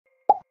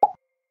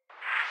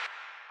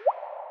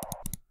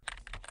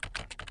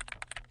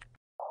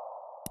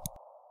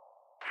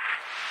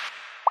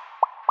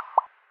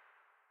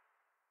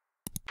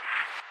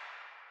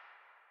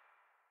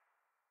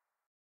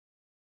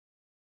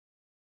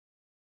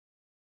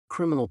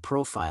Criminal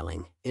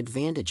profiling,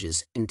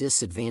 advantages and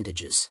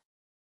disadvantages.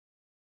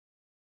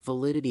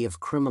 Validity of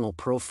criminal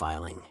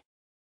profiling.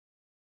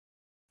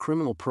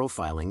 Criminal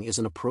profiling is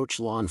an approach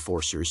law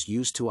enforcers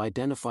use to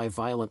identify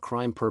violent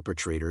crime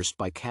perpetrators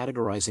by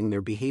categorizing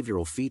their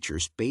behavioral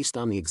features based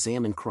on the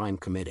examined crime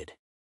committed.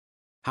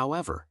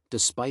 However,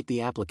 despite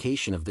the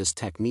application of this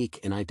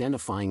technique in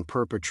identifying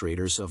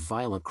perpetrators of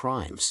violent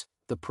crimes,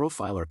 the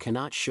profiler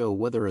cannot show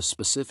whether a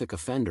specific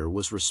offender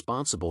was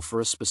responsible for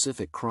a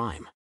specific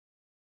crime.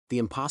 The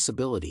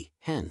impossibility,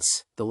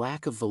 hence, the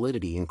lack of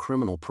validity in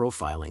criminal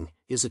profiling,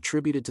 is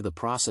attributed to the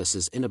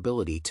process's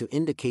inability to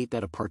indicate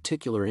that a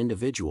particular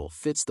individual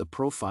fits the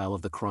profile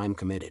of the crime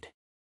committed.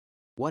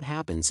 What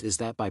happens is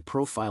that by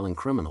profiling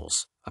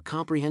criminals, a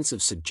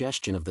comprehensive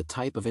suggestion of the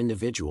type of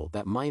individual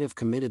that might have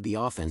committed the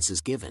offense is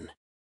given.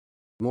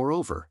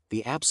 Moreover,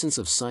 the absence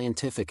of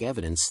scientific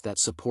evidence that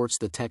supports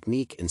the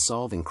technique in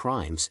solving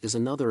crimes is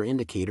another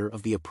indicator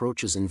of the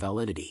approach's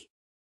invalidity.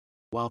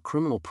 While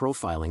criminal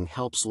profiling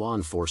helps law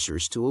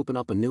enforcers to open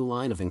up a new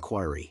line of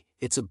inquiry,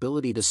 its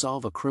ability to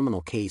solve a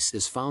criminal case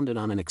is founded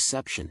on an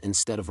exception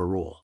instead of a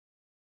rule.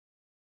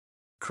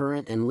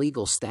 Current and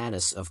legal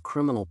status of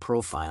criminal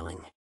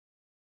profiling.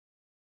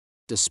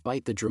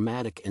 Despite the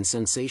dramatic and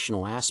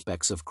sensational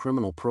aspects of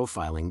criminal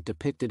profiling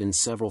depicted in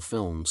several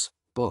films,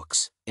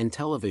 books, and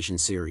television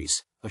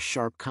series, a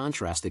sharp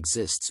contrast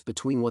exists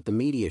between what the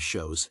media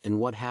shows and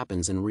what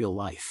happens in real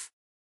life.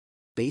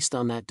 Based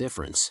on that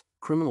difference,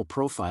 criminal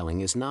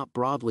profiling is not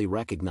broadly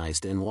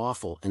recognized in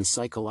lawful and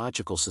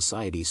psychological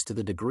societies to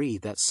the degree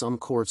that some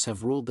courts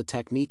have ruled the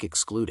technique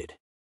excluded.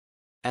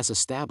 As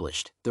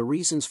established, the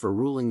reasons for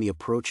ruling the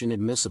approach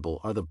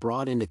inadmissible are the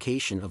broad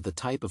indication of the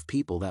type of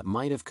people that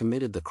might have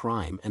committed the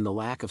crime and the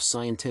lack of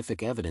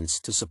scientific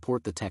evidence to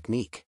support the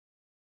technique.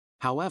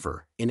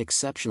 However, in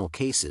exceptional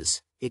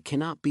cases, it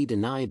cannot be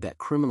denied that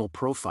criminal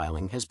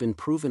profiling has been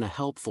proven a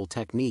helpful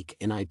technique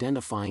in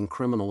identifying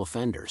criminal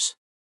offenders.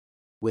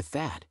 With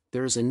that,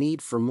 there is a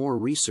need for more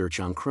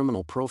research on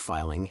criminal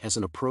profiling as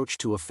an approach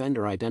to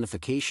offender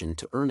identification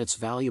to earn its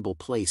valuable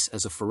place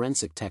as a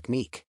forensic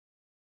technique.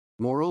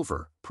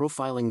 Moreover,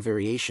 profiling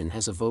variation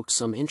has evoked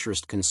some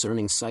interest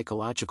concerning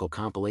psychological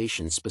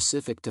compilations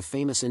specific to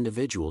famous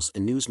individuals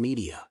in news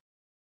media.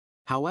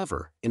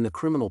 However, in the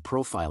criminal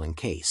profiling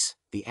case,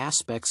 the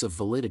aspects of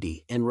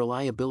validity and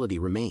reliability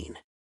remain.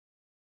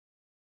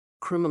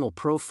 Criminal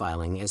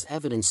profiling as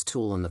evidence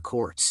tool in the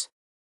courts.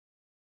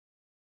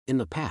 In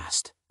the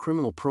past,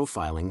 criminal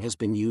profiling has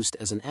been used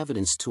as an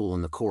evidence tool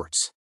in the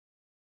courts.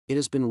 It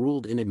has been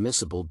ruled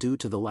inadmissible due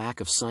to the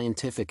lack of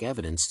scientific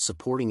evidence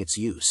supporting its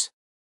use.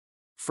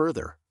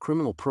 Further,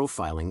 criminal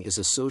profiling is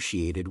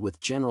associated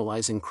with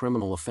generalizing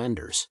criminal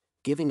offenders,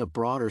 giving a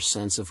broader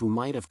sense of who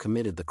might have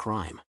committed the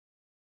crime.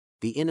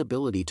 The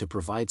inability to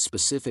provide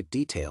specific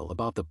detail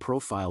about the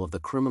profile of the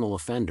criminal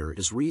offender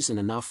is reason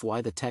enough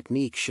why the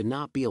technique should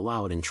not be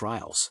allowed in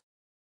trials.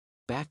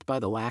 Backed by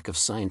the lack of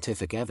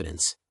scientific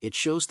evidence, it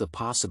shows the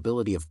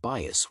possibility of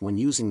bias when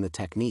using the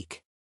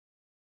technique.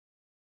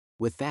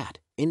 With that,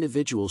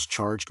 individuals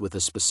charged with a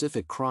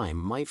specific crime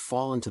might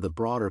fall into the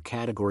broader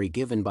category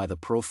given by the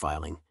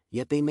profiling,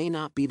 yet they may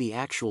not be the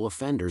actual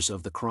offenders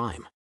of the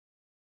crime.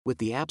 With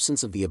the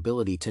absence of the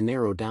ability to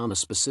narrow down a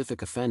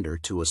specific offender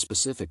to a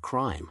specific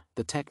crime,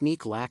 the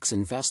technique lacks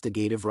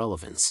investigative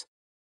relevance.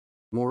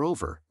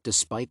 Moreover,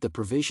 despite the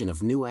provision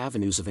of new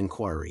avenues of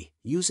inquiry,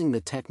 using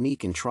the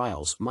technique in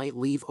trials might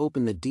leave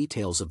open the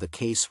details of the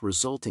case,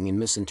 resulting in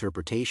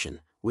misinterpretation,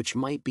 which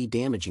might be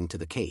damaging to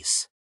the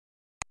case.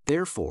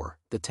 Therefore,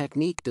 the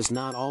technique does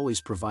not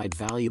always provide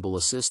valuable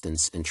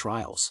assistance in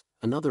trials,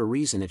 another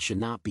reason it should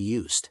not be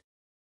used.